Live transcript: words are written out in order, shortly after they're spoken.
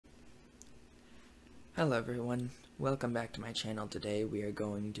Hello everyone, welcome back to my channel. Today we are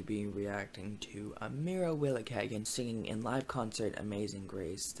going to be reacting to Amira Willighagen singing in live concert Amazing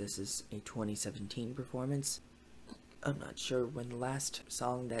Grace. This is a 2017 performance. I'm not sure when the last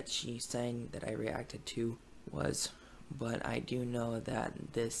song that she sang that I reacted to was, but I do know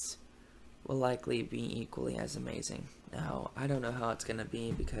that this will likely be equally as amazing. Now, I don't know how it's gonna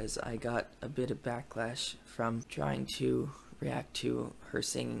be because I got a bit of backlash from trying to react to her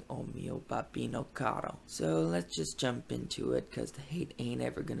singing O Mio Babino Caro. So let's just jump into it because the hate ain't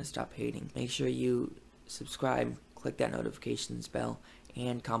ever gonna stop hating. Make sure you subscribe, click that notifications bell,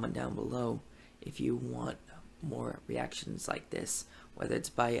 and comment down below if you want more reactions like this, whether it's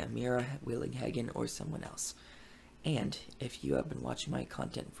by Amira Willighagen or someone else. And if you have been watching my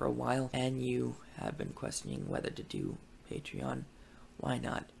content for a while and you have been questioning whether to do Patreon, why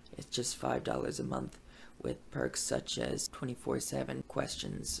not? It's just $5 a month with perks such as 24/7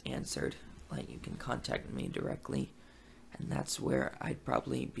 questions answered. Like, you can contact me directly, and that's where I'd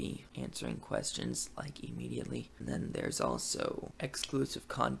probably be answering questions like immediately. And then there's also exclusive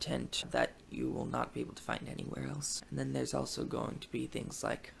content that you will not be able to find anywhere else. And then there's also going to be things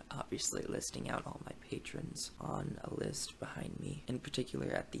like obviously listing out all my patrons on a list behind me, in particular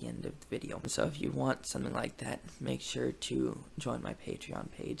at the end of the video. So if you want something like that, make sure to join my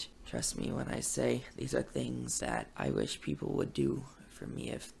Patreon page. Trust me when I say these are things that I wish people would do for me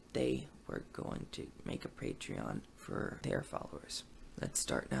if they were going to make a Patreon for their followers. Let's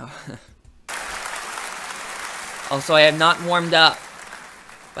start now. Also, I have not warmed up,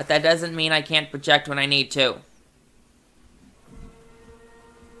 but that doesn't mean I can't project when I need to.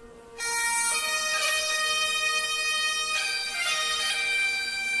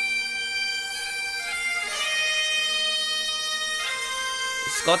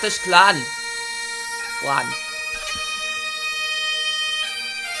 Scottish clan.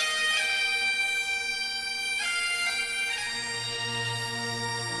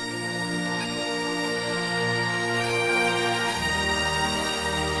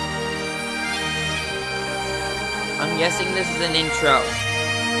 I'm guessing this is an intro.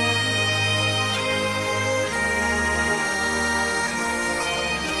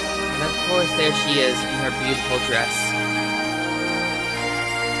 And of course there she is in her beautiful dress.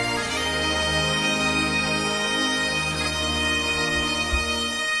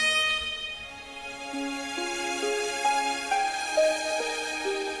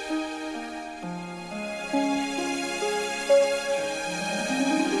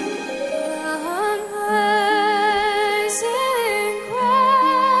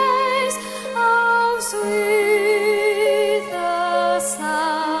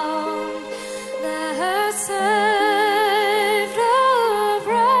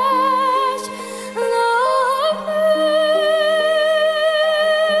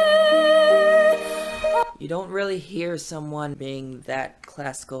 You don't really hear someone being that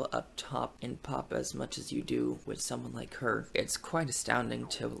classical up top in pop as much as you do with someone like her. It's quite astounding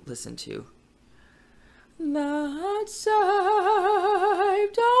to listen to. Not saved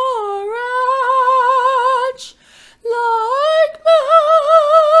or wretch like mine.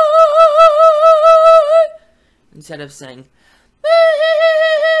 Instead of saying,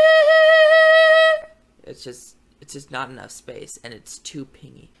 it's just not enough space, and it's too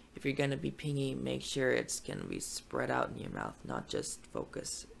pingy. If you're gonna be pingy, make sure it's gonna be spread out in your mouth, not just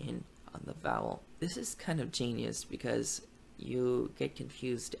focus in on the vowel. This is kind of genius because you get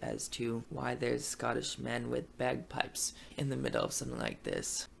confused as to why there's Scottish men with bagpipes in the middle of something like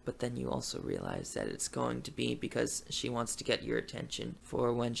this. But then you also realize that it's going to be because she wants to get your attention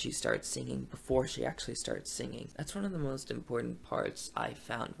for when she starts singing before she actually starts singing. That's one of the most important parts I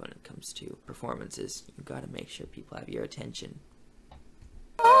found when it comes to performances. You gotta make sure people have your attention.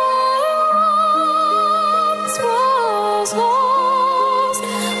 Was lost,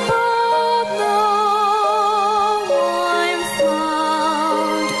 but now I'm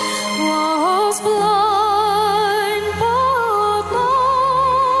found. Was blind, but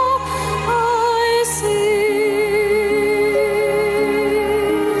now I see.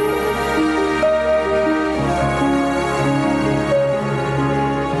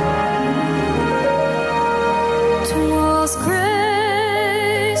 Twas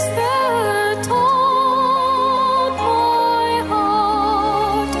grace that taught my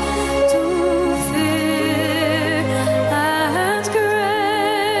heart to fear, and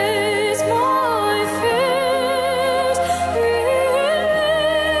grace my fears relieved.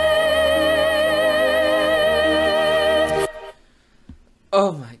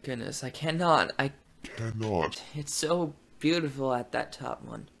 Oh my goodness, I cannot. It's so beautiful at that top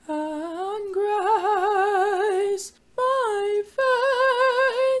one. And grace my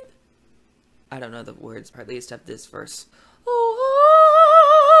faith I don't know the words, or at least of this verse.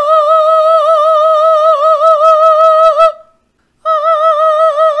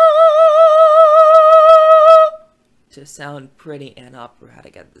 To sound pretty and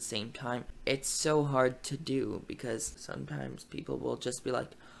operatic at the same time. It's so hard to do because sometimes people will just be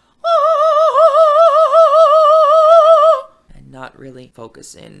like, and not really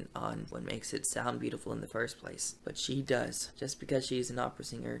focus in on what makes it sound beautiful in the first place. But she does. Just because she's an opera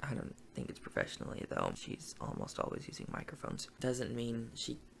singer, I don't think it's professionally though. She's almost always using microphones. Doesn't mean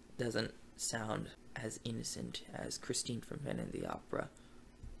she doesn't sound as innocent as Christine from Phantom of the Opera.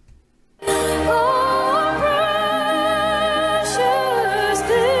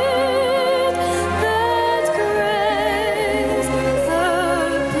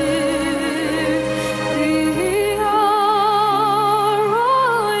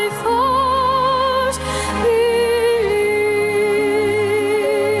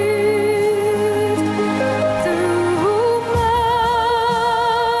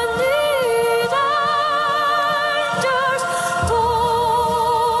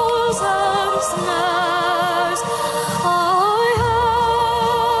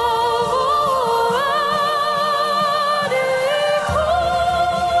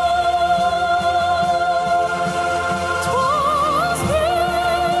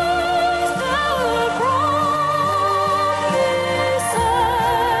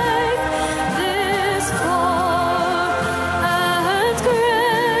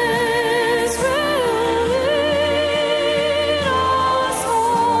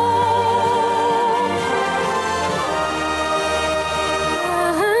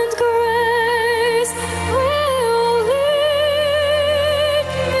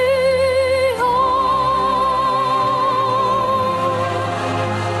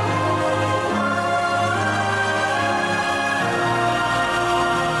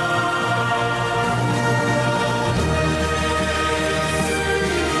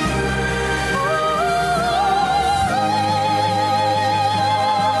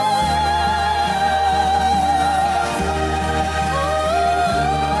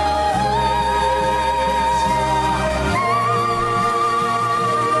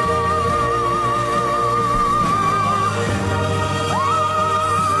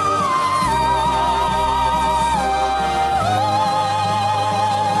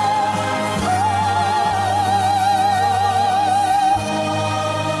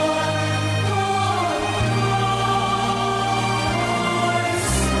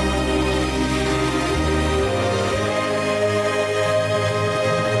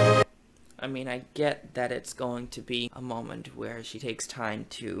 I mean, I get that it's going to be a moment where she takes time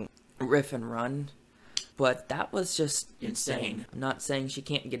to riff and run, but that was just insane. I'm not saying she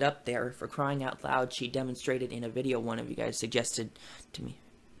can't get up there. For crying out loud, she demonstrated in a video one of you guys suggested to me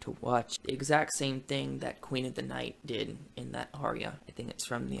to watch the exact same thing that Queen of the Night did in that aria. I think it's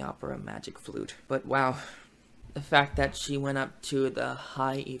from the opera Magic Flute. But wow, the fact that she went up to the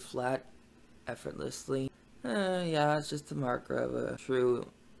high E flat effortlessly, yeah, it's just the marker of a true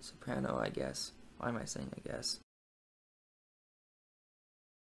soprano, I guess. Why am I saying I guess?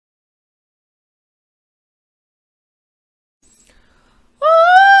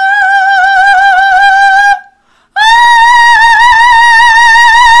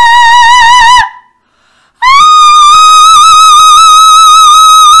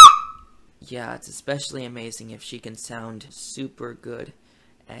 Yeah, it's especially amazing if she can sound super good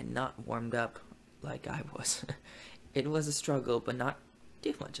and not warmed up like I was. It was a struggle, but not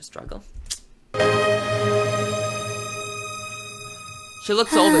too much a struggle. She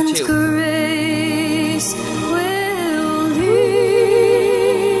looks older too. Grace will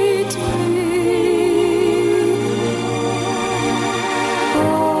lead me.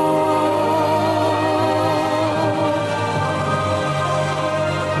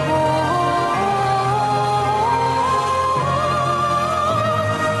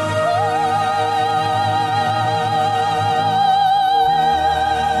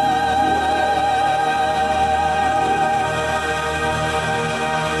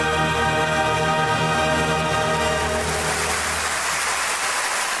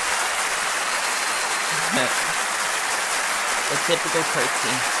 The typical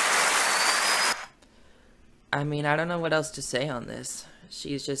curtsy. I mean, I don't know what else to say on this.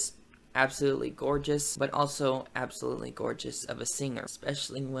 She's just absolutely gorgeous, but also absolutely gorgeous of a singer,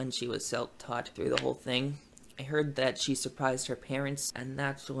 especially when she was self-taught through the whole thing. I heard that she surprised her parents, and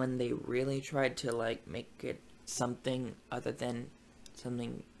that's when they really tried to, like, make it something other than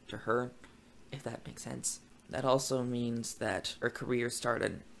something to her, if that makes sense. That also means that her career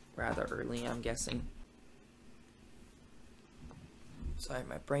started rather early, I'm guessing. Sorry,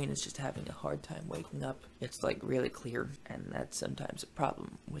 my brain is just having a hard time waking up. It's like really clear, and that's sometimes a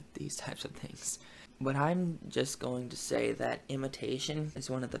problem with these types of things. But I'm just going to say that imitation is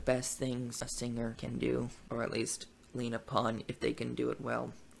one of the best things a singer can do, or at least lean upon if they can do it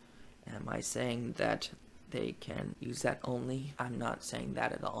well. Am I saying that they can use that only? I'm not saying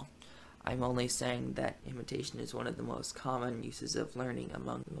that at all. I'm only saying that imitation is one of the most common uses of learning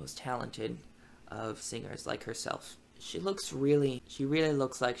among the most talented of singers like herself. She really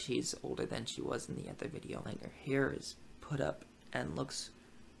looks like she's older than she was in the other video. Like, her hair is put up and looks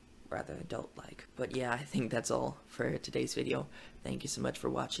rather adult-like. But yeah, I think that's all for today's video. Thank you so much for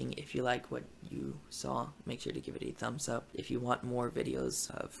watching. If you like what you saw, make sure to give it a thumbs up. If you want more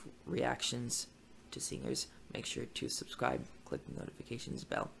videos of reactions to singers, make sure to subscribe, click the notifications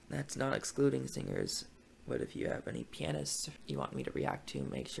bell. That's not excluding singers, but if you have any pianists you want me to react to,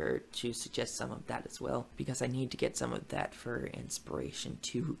 make sure to suggest some of that as well, because I need to get some of that for inspiration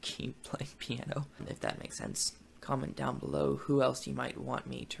to keep playing piano, if that makes sense. Comment down below who else you might want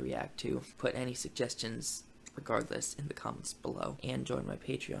me to react to. Put any suggestions regardless in the comments below, and join my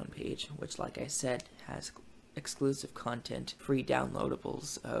Patreon page, which, like I said, has exclusive content, free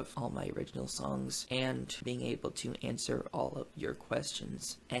downloadables of all my original songs, and being able to answer all of your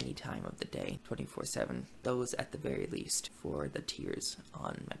questions any time of the day, 24/7. Those at the very least for the tiers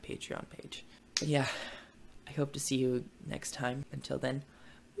on my Patreon page. But yeah, I hope to see you next time. Until then,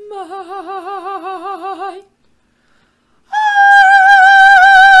 bye!